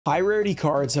High rarity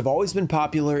cards have always been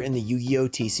popular in the Yu-Gi-Oh!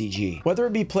 TCG. Whether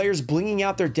it be players blinging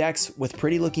out their decks with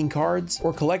pretty looking cards,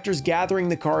 or collectors gathering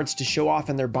the cards to show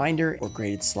off in their binder or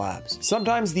graded slabs.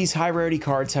 Sometimes these high rarity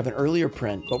cards have an earlier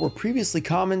print, but were previously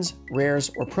commons,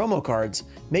 rares, or promo cards,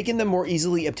 making them more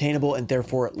easily obtainable and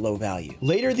therefore low value.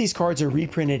 Later, these cards are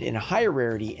reprinted in a higher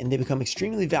rarity and they become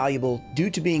extremely valuable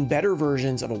due to being better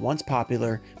versions of a once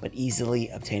popular but easily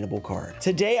obtainable card.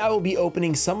 Today, I will be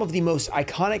opening some of the most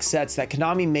iconic sets that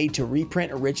Konami made to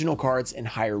reprint original cards in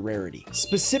higher rarity.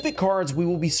 Specific cards we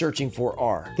will be searching for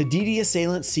are the DD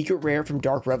Assailant Secret Rare from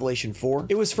Dark Revelation 4.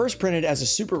 It was first printed as a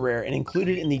super rare and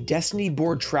included in the Destiny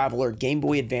Board Traveler Game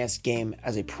Boy Advanced game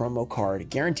as a promo card,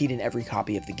 guaranteed in every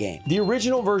copy of the game. The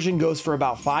original version goes for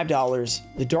about $5.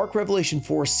 The Dark Revelation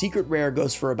 4 Secret Rare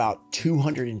goes for about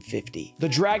 $250. The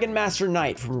Dragon Master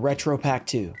Knight from Retro Pack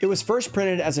 2. It was first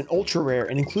printed as an ultra rare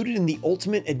and included in the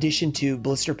Ultimate Edition 2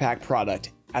 Blister Pack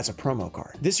product as a promo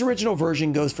card. This original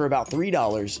version goes for about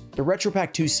 $3. The Retro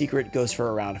Pack 2 Secret goes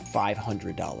for around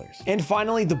 $500. And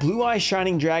finally, the Blue Eye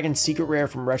Shining Dragon Secret Rare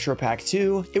from Retro Pack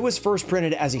 2. It was first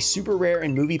printed as a super rare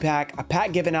and movie pack, a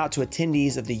pack given out to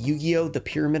attendees of the Yu-Gi-Oh! The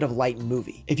Pyramid of Light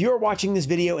movie. If you are watching this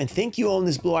video and think you own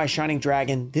this Blue Eye Shining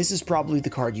Dragon, this is probably the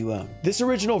card you own. This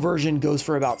original version goes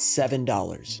for about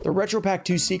 $7. The Retro Pack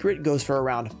 2 Secret goes for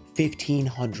around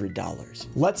 $1,500.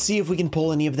 Let's see if we can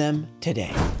pull any of them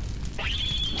today.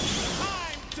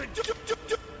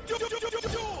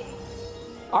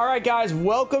 All right, guys,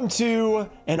 welcome to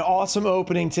an awesome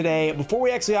opening today. Before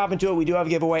we actually hop into it, we do have a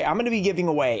giveaway. I'm going to be giving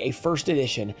away a first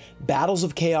edition Battles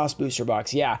of Chaos booster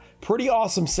box. Yeah, pretty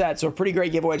awesome set, so a pretty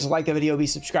great giveaway. Just like the video, be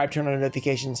subscribed, turn on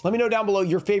notifications. Let me know down below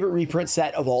your favorite reprint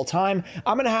set of all time.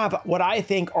 I'm going to have what I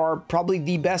think are probably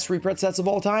the best reprint sets of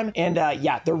all time. And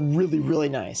yeah, they're really, really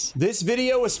nice. This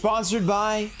video is sponsored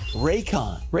by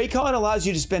Raycon. Raycon allows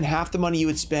you to spend half the money you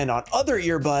would spend on other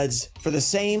earbuds for the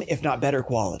same, if not better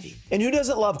quality. And who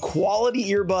doesn't love quality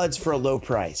earbuds for a low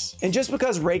price? And just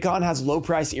because Raycon has low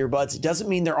price earbuds doesn't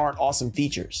mean there aren't awesome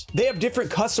features. They have different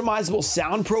customizable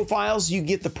sound profiles so you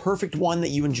get the perfect one that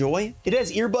you enjoy. It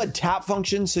has earbud tap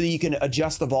function so that you can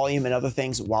adjust the volume and other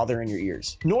things while they're in your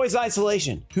ears. Noise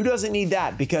isolation. Who doesn't need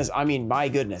that? Because I mean, my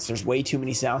goodness, there's way too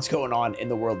many sounds going on in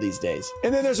the world these days.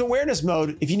 And then there's awareness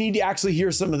mode if you need to actually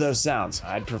hear some of those sounds.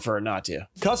 I'd prefer not to.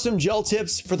 Custom gel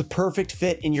tips for the perfect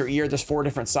fit in your ear. There's 4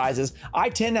 different sizes. I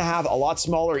tend to have a lot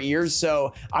smaller ears,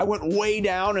 so I went way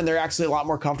down and they're actually a lot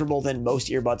more comfortable than most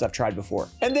earbuds I've tried before.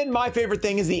 And then my favorite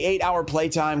thing is the 8-hour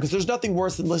playtime, because there's nothing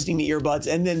worse than listening to earbuds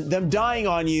and then them dying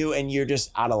on you and you're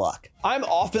just out of luck. I'm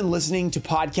often listening to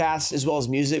podcasts as well as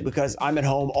music because I'm at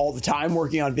home all the time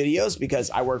working on videos because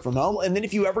I work from home. And then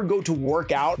if you ever go to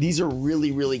work out, these are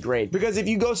really, really great because if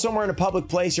you go somewhere in a public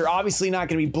place, you're obviously not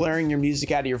going to be blaring your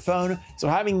music out of your phone. So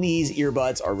having these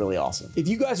earbuds are really awesome. If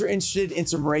you guys are interested in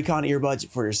some Raycon earbuds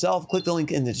for yourself, click the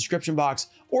link in the description box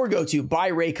or go to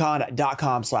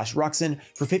buyraycon.com/Ruxin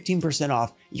for 15%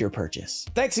 off your purchase.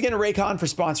 Thanks again to Raycon for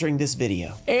sponsoring this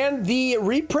video. And the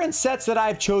reprint sets that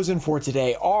I've chosen for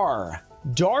today are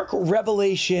Dark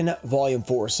Revelation Volume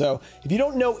 4. So if you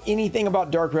don't know anything about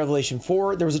Dark Revelation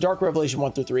 4, there was a Dark Revelation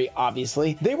 1 through 3,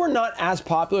 obviously. They were not as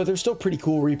popular. They're still pretty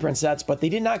cool reprint sets, but they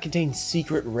did not contain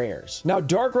secret rares. Now,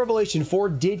 Dark Revelation 4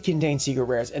 did contain secret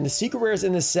rares, and the secret rares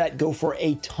in this set go for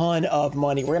a ton of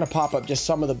money. We're going to pop up just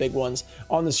some of the big ones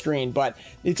on the screen, but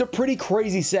it's a pretty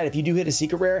crazy set if you do hit a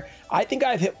secret rare. I think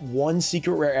I've hit one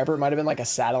secret rare ever. It might have been like a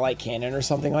satellite cannon or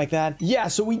something like that. Yeah,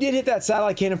 so we did hit that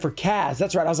satellite cannon for Kaz.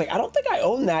 That's right. I was like, I don't think I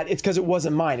own that. It's because it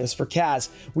wasn't mine. It was for Kaz.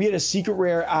 We had a secret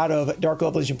rare out of Dark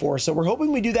Revelation 4. So we're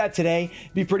hoping we do that today.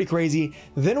 Be pretty crazy.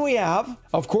 Then we have,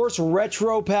 of course,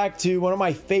 Retro Pack 2, one of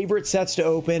my favorite sets to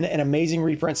open. An amazing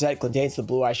reprint set. Contains the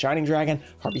Blue Eye Shining Dragon,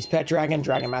 Harpy's Pet Dragon,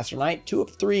 Dragon Master Knight. 2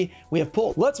 of 3 we have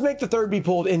pulled. Let's make the third be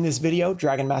pulled in this video.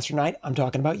 Dragon Master Knight, I'm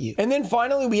talking about you. And then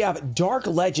finally we have Dark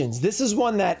Legends. This is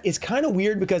one that is kind of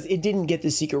weird because it didn't get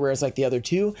the secret rares like the other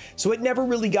 2. So it never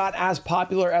really got as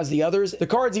popular as the others. The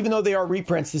cards, even though they are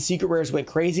reprints, the secret rares went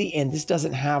crazy, and this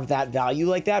doesn't have that value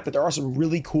like that, but there are some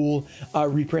really cool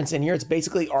reprints in here. It's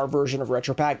basically our version of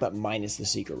Retro Pack, but minus the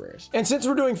secret rares. And since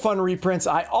we're doing fun reprints,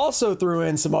 I also threw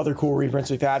in some other cool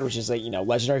reprints we've had, which is like, you know,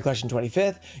 Legendary Collection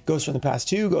 25th, Ghost from the Past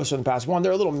 2, Ghost from the Past 1.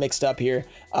 They're a little mixed up here.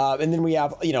 And then we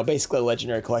have, you know, basically a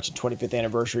Legendary Collection 25th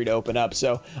anniversary to open up.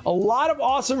 So a lot of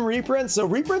awesome reprints. So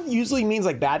reprint usually means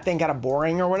like bad thing, kind of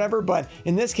boring or whatever, but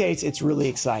in this case, it's really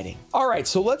exciting. All right,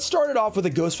 so let's start it off with a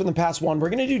Ghost from the Past 1. We're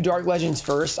going to do Dark Legends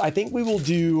first. I think we'll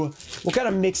kind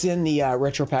of mix in the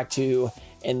Retro Pack 2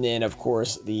 And then, of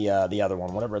course, the other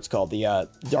one, whatever it's called, the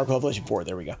Dark Revelation 4.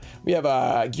 There we go. We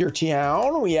have Gear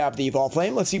Town. We have the Evolve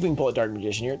Flame. Let's see if we can pull a Dark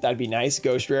Magician here. That'd be nice.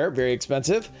 Ghost Rare, very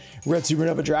expensive. Red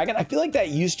Supernova Dragon. I feel like that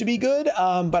used to be good,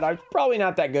 but probably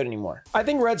not that good anymore. I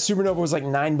think Red Supernova was like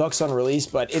 $9 on release,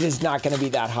 but it is not going to be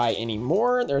that high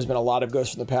anymore. There's been a lot of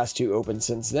ghosts from the past 2 open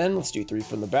since then. Let's do 3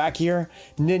 from the back here.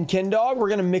 Ninkendog. We're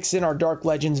going to mix in our Dark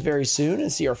Legends very soon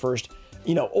and see our first,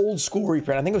 you know, old school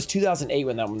reprint. I think it was 2008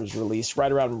 when that one was released,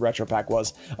 right around when Retro Pack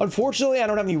was. Unfortunately, I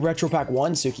don't have any Retro Pack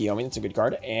 1 Tsukiyomi. That's a good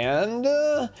card. And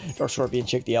Dark Scorpion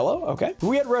Chick the Yellow. Okay. If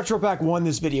we had Retro Pack 1,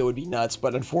 this video would be nuts,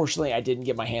 but unfortunately, I didn't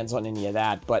get my hands on any of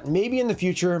that. But maybe in the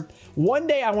future, one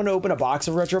day I want to open a box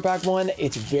of Retro Pack 1.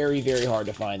 It's very, very hard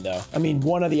to find, though. I mean,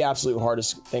 one of the absolute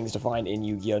hardest things to find in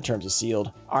Yu-Gi-Oh! In terms of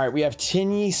sealed. All right, we have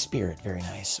Tinny Spirit. Very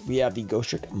nice. We have the Ghost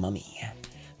Trick Mummy.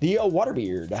 The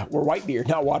Waterbeard, or Whitebeard,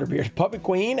 not Waterbeard, Puppet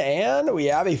Queen, and we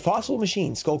have a Fossil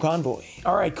Machine, Skull Convoy.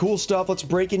 All right, cool stuff. Let's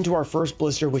break into our first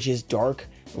blister, which is Dark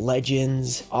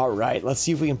Legends. All right, let's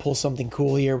see if we can pull something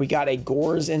cool here. We got a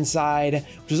Gores inside,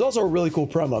 which is also a really cool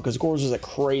promo, because Gores was a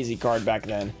crazy card back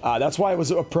then. That's why it was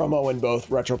a promo in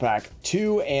both Retro Pack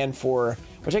 2 and 4,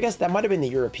 which I guess that might have been the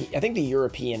European. I think the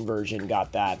European version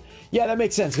got that. Yeah, that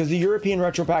makes sense because the European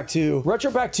Retro Pack 2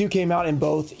 came out in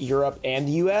both Europe and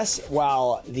the US,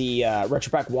 while the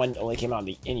Retro Pack 1 only came out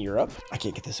in Europe. I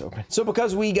can't get this open. So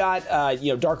because we got,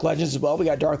 you know, Dark Legends as well, we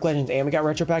got Dark Legends and we got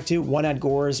Retro Pack 2. One had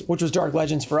Gores, which was Dark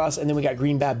Legends for us, and then we got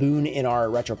Green Baboon in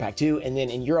our Retro Pack 2, and then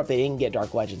in Europe they didn't get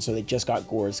Dark Legends, so they just got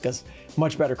Gores because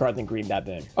much better card than Green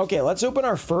Baboon. Okay, let's open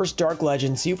our first Dark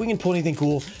Legend, see if we can pull anything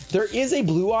cool. There is a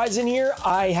Blue Eyes in here.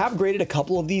 I have graded a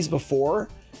couple of these before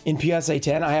in PSA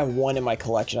 10. I have one in my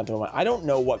collection at the moment. I don't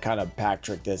know what kind of pack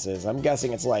trick this is. I'm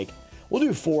guessing it's like, we'll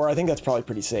do 4. I think that's probably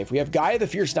pretty safe. We have Gaia the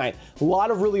Fierce Knight. A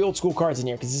lot of really old school cards in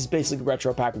here because this is basically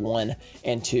Retro Pack 1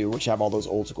 and 2, which have all those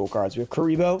old school cards. We have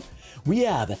Karibo. We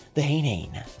have the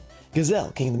Hane.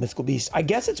 Gazelle, King of the Mythical Beast. I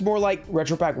guess it's more like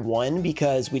Retro Pack 1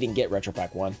 because we didn't get Retro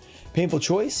Pack 1. Painful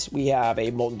Choice. We have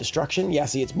a Molten Destruction. Yeah,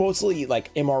 see, it's mostly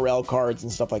like MRL cards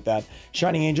and stuff like that.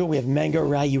 Shining Angel. We have Manga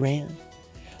Rayuran.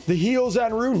 The Heels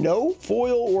Anru. No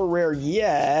foil or rare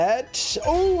yet.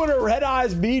 Oh, and a Red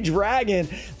Eyes Bee Dragon.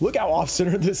 Look how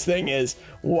off-center this thing is.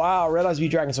 Wow, Red Eyes Bee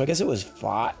Dragon. So I guess it was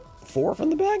 4 from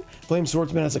the bag. Flame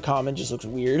Swordsman as a common just looks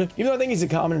weird. Even though I think he's a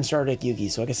common in Star Deck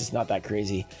Yugi, so I guess it's not that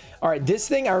crazy. All right, this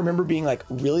thing I remember being like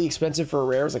really expensive for a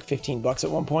rare. It was like 15 bucks at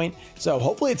one point. So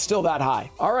hopefully it's still that high.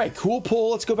 All right, cool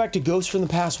pull. Let's go back to Ghost from the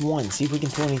Past 1. See if we can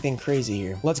pull anything crazy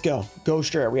here. Let's go.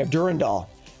 Ghost Rare. We have Durandal,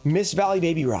 Mist Valley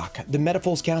Baby Rock, the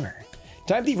Metaphors Counter,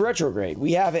 Time Thief Retrograde.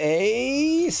 We have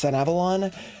a Sun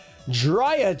Avalon,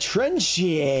 Drya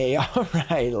Trenchier. All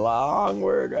right, long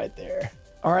word right there.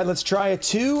 All right, let's try a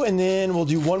 2, and then we'll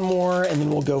do one more, and then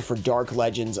we'll go for Dark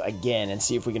Legends again and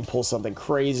see if we can pull something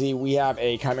crazy. We have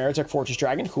a Chimera Tech Fortress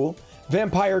Dragon, cool.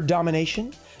 Vampire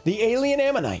Domination, the Alien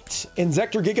Ammonite,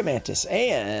 Inzector Gigamantis,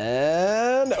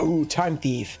 and, oh, Time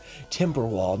Thief,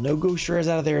 Timberwall. No Ghost Rares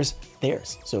out of theirs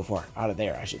so far, out of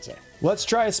there, I should say. Let's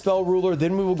try a Spell Ruler,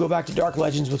 then we will go back to Dark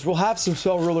Legends, which will have some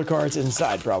Spell Ruler cards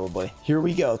inside, probably. Here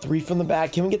we go, 3 from the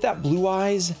back. Can we get that Blue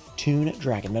Eyes, Toon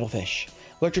Dragon, Metal Fish,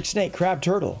 Electric Snake, Crab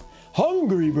Turtle,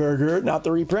 Hungry Burger, not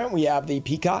the reprint. We have the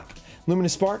Peacock,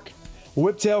 Luminous Spark,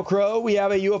 Whiptail Crow. We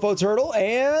have a UFO Turtle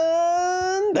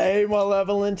and a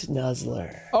Malevolent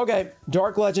Nuzzler. Okay,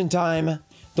 Dark Legend time.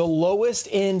 The lowest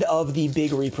end of the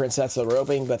big reprint sets that we're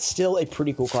opening, but still a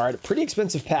pretty cool card. Pretty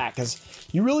expensive pack, because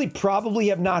you really probably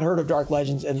have not heard of Dark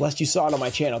Legends unless you saw it on my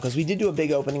channel, because we did do a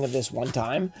big opening of this one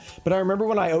time. But I remember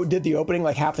when I did the opening,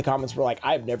 like half the comments were like,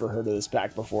 I've never heard of this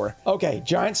pack before. Okay,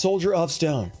 Giant Soldier of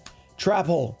Stone, Trap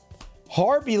Hole,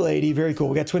 Harpy Lady, very cool.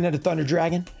 We got Twin-Headed Thunder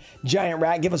Dragon, Giant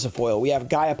Rat, give us a foil. We have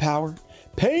Gaia Power,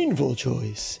 Painful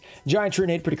Choice, Giant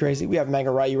Trinade, pretty crazy. We have Manga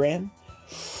Rayuran,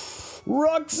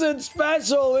 Ruxin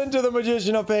Special, Into the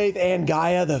Magician of Faith, and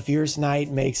Gaia the Fierce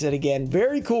Knight makes it again.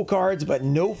 Very cool cards, but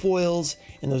no foils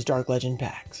in those Dark Legend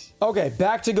packs. Okay,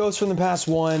 back to Ghost from the Past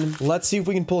 1. Let's see if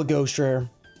we can pull a Ghost Rare.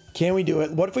 Can we do it?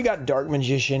 What if we got Dark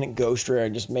Magician, Ghost Rare,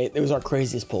 and just made, it was our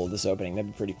craziest pull of this opening.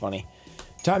 That'd be pretty funny.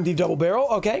 Time Thief Double Barrel.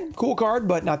 Okay, cool card,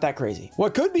 but not that crazy.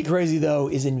 What could be crazy, though,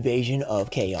 is Invasion of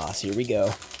Chaos. Here we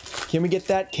go. Can we get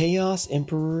that Chaos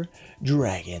Emperor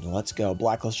Dragon? Let's go.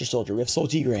 Blackluster Soldier. We have Soul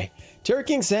Tigre, Terra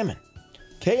King Salmon,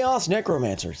 Chaos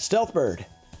Necromancer, Stealth Bird,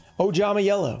 Ojama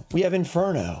Yellow. We have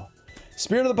Inferno,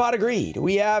 Spirit of the Pot of Greed.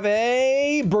 We have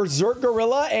a Berserk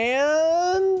Gorilla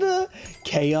and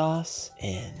Chaos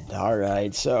End. All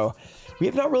right, so we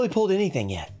have not really pulled anything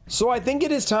yet. So I think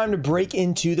it is time to break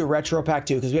into the Retro Pack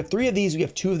 2, because we have 3 of these. We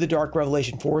have 2 of the Dark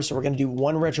Revelation 4, so we're going to do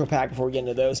 1 Retro Pack before we get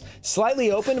into those.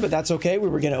 Slightly open, but that's okay. We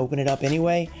were going to open it up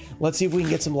anyway. Let's see if we can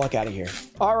get some luck out of here.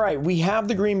 All right, we have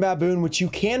the Green Baboon, which you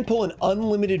can pull an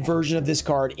unlimited version of this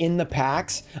card in the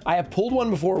packs. I have pulled one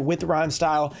before with Rhyme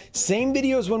Style. Same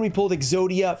video as when we pulled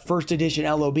Exodia First Edition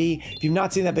LOB. If you've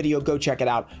not seen that video, go check it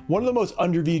out. One of the most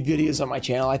underviewed videos on my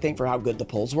channel, I think, for how good the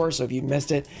pulls were. So if you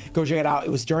missed it, go check it out. It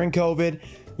was during COVID.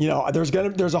 You know, there's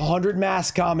 100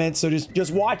 mask comments, so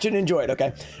just watch and enjoy it,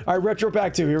 okay? All right, Retro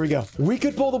Pack 2, here we go. We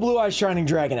could pull the Blue Eyes Shining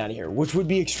Dragon out of here, which would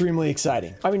be extremely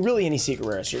exciting. I mean, really any Secret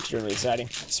Rare is extremely exciting,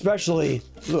 especially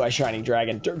Blue Eyes Shining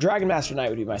Dragon. Dragon Master Knight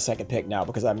would be my second pick now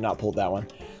because I've not pulled that one.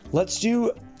 Let's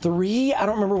do 3. I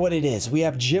don't remember what it is. We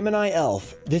have Gemini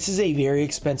Elf. This is a very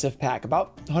expensive pack,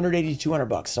 about 180 to 200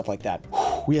 bucks, stuff like that.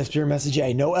 We have Spirit Message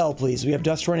A, no L, please. We have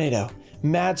Dust Tornado,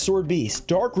 Mad Sword Beast,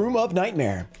 Dark Room of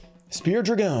Nightmare, Spear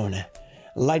Dragon,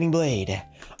 Lightning Blade.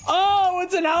 Oh,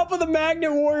 it's an Alpha the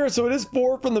Magnet Warrior, so it is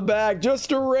 4 from the bag.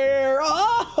 Just a rare.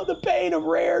 Oh, the pain of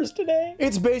rares today.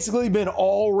 It's basically been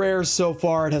all rares so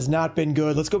far. It has not been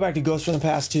good. Let's go back to Ghost from the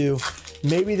Past 2.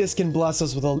 Maybe this can bless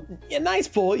us with a nice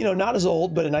pull. You know, not as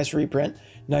old, but a nice reprint.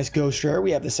 Nice Ghost Rare.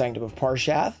 We have the Sanctum of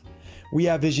Parshath. We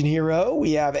have Vision Hero.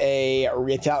 We have a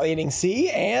Retaliating Sea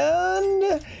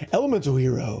and Elemental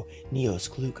Hero, Neos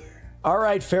Kluger. All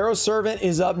right, Pharaoh Servant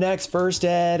is up next. First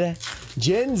Ed.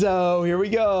 Jinzo, here we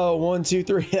go. 1, 2,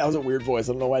 3. That was a weird voice.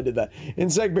 I don't know why I did that.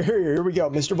 Insect Barrier, here we go.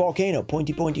 Mr. Volcano,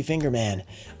 Pointy Finger Man.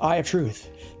 Eye of Truth.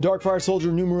 Darkfire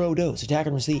Soldier numero 2. Attack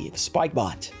and receive.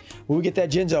 Spikebot. Will we get that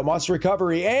Jinzo? Monster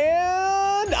Recovery.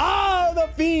 And the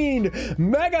Fiend.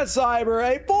 Mega Cyber.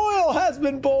 A foil has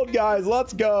been pulled, guys.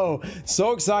 Let's go.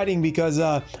 So exciting because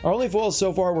our only foils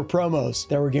so far were promos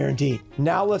that were guaranteed.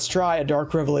 Now let's try a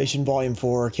Dark Revelation Volume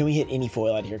 4. Can we hit any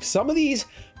foil out here? Some of these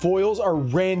foils are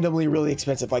randomly really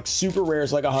expensive, like super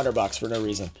rares, like 100 bucks for no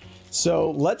reason.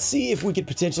 So let's see if we could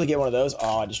potentially get one of those.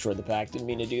 Oh, I destroyed the pack. Didn't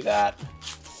mean to do that.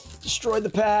 Destroyed the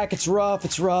pack. It's rough.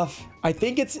 It's rough. I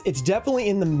think it's definitely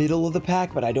in the middle of the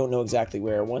pack, but I don't know exactly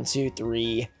where. 1, 2,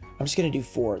 3. I'm just going to do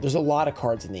 4. There's a lot of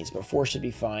cards in these, but 4 should be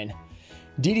fine.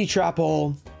 DD Trap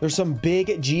Hole. There's some big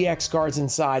GX cards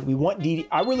inside. We want DD.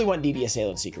 I really want DD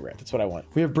Assailant Secret Rare. That's what I want.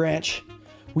 We have Branch.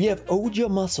 We have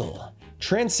Oja Muscle.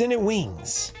 Transcendent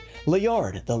Wings.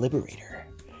 Layard, the Liberator.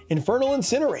 Infernal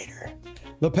Incinerator.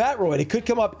 The Patroid, it could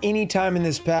come up anytime in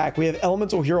this pack. We have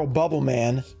Elemental Hero Bubble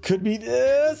Man. Could be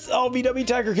this. Oh, VW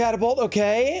Tiger Catapult.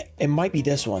 Okay. It might be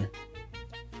this one.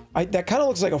 That kind of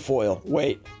looks like a foil.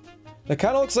 Wait. That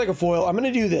kind of looks like a foil. I'm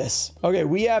going to do this. Okay,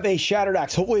 we have a Shattered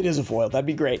Axe. Hopefully it is a foil. That'd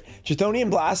be great. Chthonian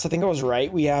Blast. I think I was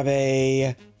right. We have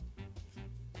a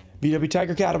VW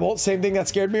Tiger Catapult. Same thing that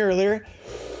scared me earlier.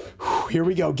 Here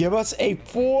we go. Give us a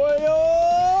foil.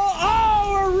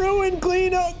 Oh, a Ruined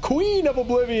Queen of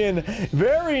Oblivion.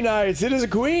 Very nice. It is a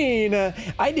queen.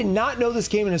 I did not know this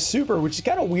came in a super, which is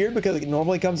kind of weird because it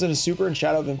normally comes in a super in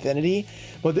Shadow of Infinity,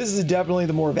 but this is definitely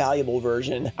the more valuable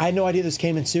version. I had no idea this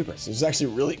came in super, so it's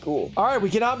actually really cool. All right, we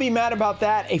cannot be mad about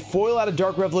that. A foil out of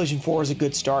Dark Revelation 4 is a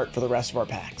good start for the rest of our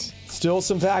packs. Still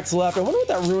some packs left. I wonder what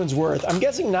that Ruin's worth. I'm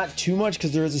guessing not too much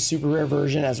because there is a super rare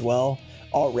version as well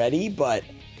already, but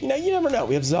you know, you never know.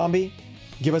 We have Zombie.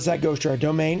 Give us that Ghost Rare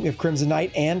Domain. We have Crimson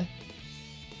Knight and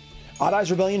Odd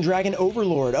Eyes Rebellion Dragon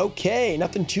Overlord. Okay,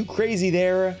 nothing too crazy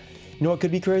there. You know what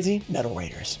could be crazy? Metal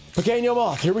Raiders. Pequeño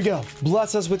Moth, here we go.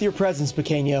 Bless us with your presence,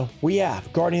 Pequeño. We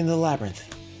have Guardian of the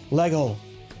Labyrinth, Lego,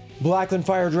 Blackland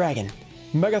Fire Dragon,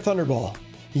 Mega Thunderball,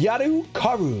 Yadu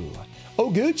Karu,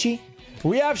 Oguchi.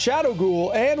 We have Shadow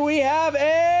Ghoul, and we have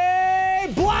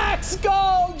a Black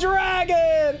Skull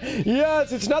Dragon.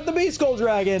 Yes, it's not the Beast Skull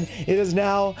Dragon. It is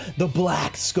now the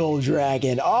Black Skull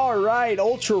Dragon. All right,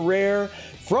 ultra rare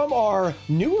from our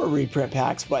newer reprint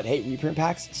packs, but hey, reprint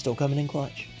packs still coming in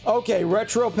clutch. Okay,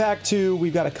 Retro Pack 2.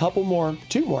 We've got a couple more,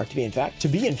 2 more to be in fact. To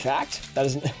be in fact? That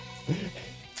isn't...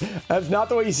 That's not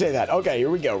the way you say that. Okay, here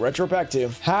we go. Retro Pack 2.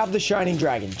 Have the Shining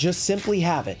Dragon. Just simply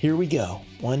have it. Here we go.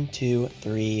 1, 2,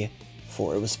 3,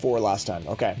 4. It was 4 last time.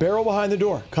 Okay. Barrel Behind the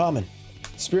Door. Common.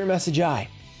 Spirit Message Eye.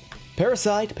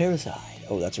 Parasite.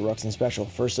 Oh, that's a Ruxin special.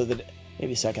 First of the day.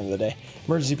 Maybe second of the day.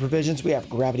 Emergency Provisions. We have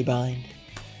Gravity Bind.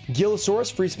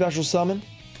 Gillosaurus. Free Special Summon.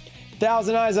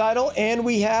 Thousand Eyes Idol. And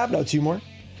we have... No, 2 more.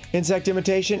 Insect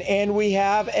Imitation, and we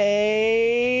have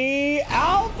a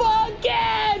Alpha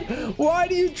again! Why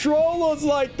do you troll us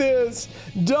like this?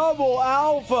 Double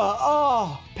Alpha.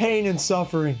 Oh, pain and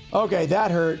suffering. Okay,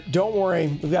 that hurt. Don't worry.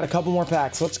 We've got a couple more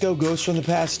packs. Let's go Ghost from the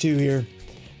Past 2 here.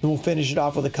 Then we'll finish it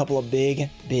off with a couple of big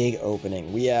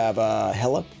opening. We have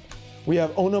Hela. We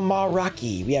have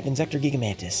Onomaraki. We have Insector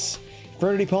Gigamantis.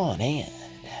 Infernity Pawn, and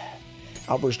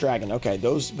Outburst Dragon. Okay,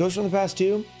 those goes from the past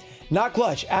two. Not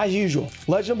clutch, as usual.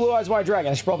 Legend of Blue Eyes White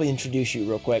Dragon. I should probably introduce you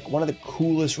real quick. One of the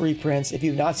coolest reprints. If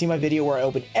you've not seen my video where I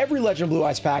opened every Legend of Blue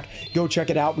Eyes pack, go check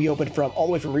it out. We opened from all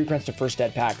the way from reprints to first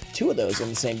dead pack. 2 of those in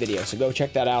the same video, so go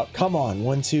check that out. Come on,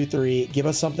 1, 2, 3. Give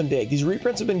us something big. These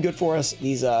reprints have been good for us,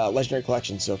 these legendary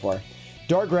collections so far.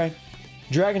 Dark Gray,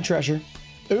 Dragon Treasure,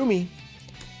 Umi,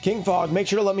 King Fog. Make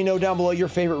sure to let me know down below your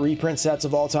favorite reprint sets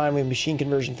of all time. We have Machine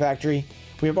Conversion Factory,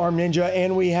 we have Armed Ninja,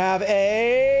 and we have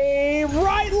a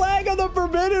right leg of the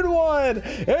Forbidden One,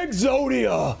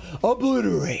 Exodia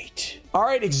Obliterate. All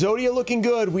right, Exodia looking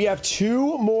good. We have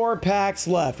 2 more packs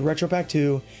left. Retro Pack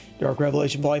 2, Dark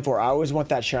Revelation Volume 4. I always want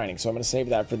that shining, so I'm going to save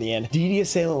that for the end. DD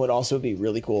Assailant would also be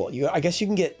really cool. I guess you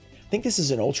can get, I think this is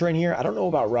an Ultra in here. I don't know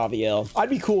about Raviel. I'd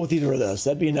be cool with either of those.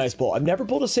 That'd be a nice pull. I've never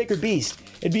pulled a Sacred Beast.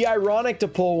 It'd be ironic to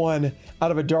pull one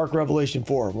out of a Dark Revelation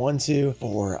 4. 1, 2,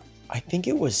 4. I think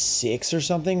it was 6 or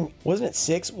something. Wasn't it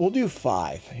 6? We'll do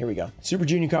 5. Here we go. Super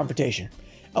Junior Confrontation.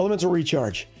 Elemental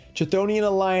Recharge. Chthonian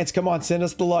Alliance. Come on, send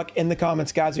us the luck in the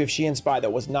comments, guys. We have She and Spy.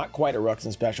 That was not quite a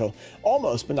Ruxin special.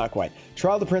 Almost, but not quite.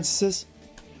 Trial of the Princesses.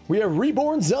 We have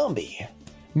Reborn Zombie.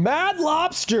 Mad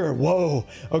Lobster. Whoa.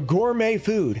 A gourmet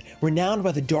food renowned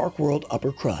by the Dark World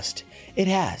upper crust. It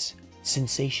has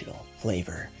sensational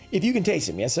flavor. If you can taste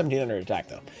him. He has 1700 attack,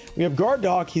 though. We have Guard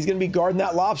Dog. He's going to be guarding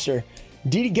that lobster.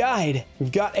 DD Guide,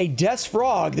 we've got a Death's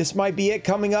Frog. This might be it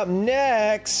coming up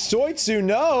next. Soitsu,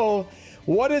 no.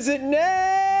 What is it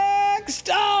next?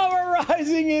 Oh, a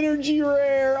Rising Energy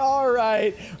rare. All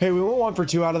right. Hey, we went 1 for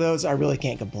 2 out of those. I really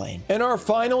can't complain. And our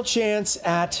final chance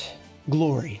at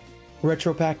glory.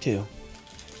 Retro Pack 2.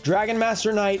 Dragon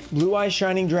Master Knight, Blue Eyes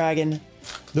Shining Dragon.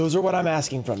 Those are what I'm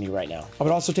asking from you right now. I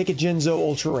would also take a Jinzo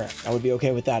Ultra Rare. I would be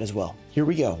okay with that as well. Here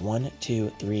we go. 1,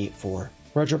 2, 3, 4.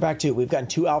 Retro Pack 2. We've gotten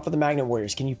 2 Alpha the Magnet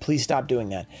Warriors. Can you please stop doing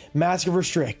that? Mask of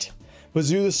Restrict.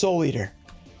 Bazoo the Soul Eater.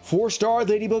 4-star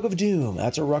Ladybug of Doom.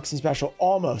 That's a Ruxin special.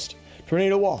 Almost.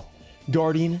 Tornado Wall.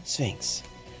 Guardian Sphinx.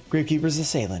 Gravekeeper's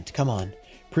Assailant. Come on.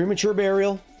 Premature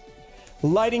Burial.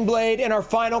 Lighting Blade. And our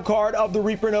final card of the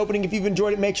reprint opening. If you've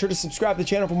enjoyed it, make sure to subscribe to the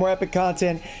channel for more epic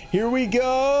content. Here we go.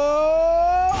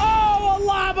 Oh, a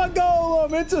Lava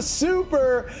Golem. It's a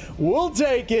super. We'll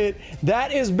take it.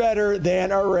 That is better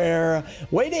than a rare.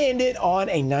 Way to end it on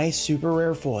a nice super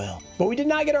rare foil. But we did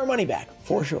not get our money back,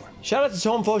 for sure. Shout out to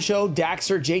Tomfo Show,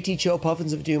 Daxter, JT Cho,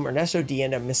 Puffins of Doom, Ernesto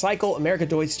Dienda, Micycle, America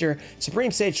Deutster,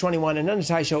 Supreme Sage 21, Ananda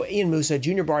Tai Show, Ian Musa,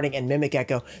 Junior Barding, and Mimic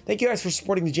Echo. Thank you guys for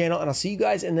supporting the channel, and I'll see you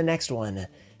guys in the next one.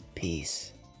 Peace.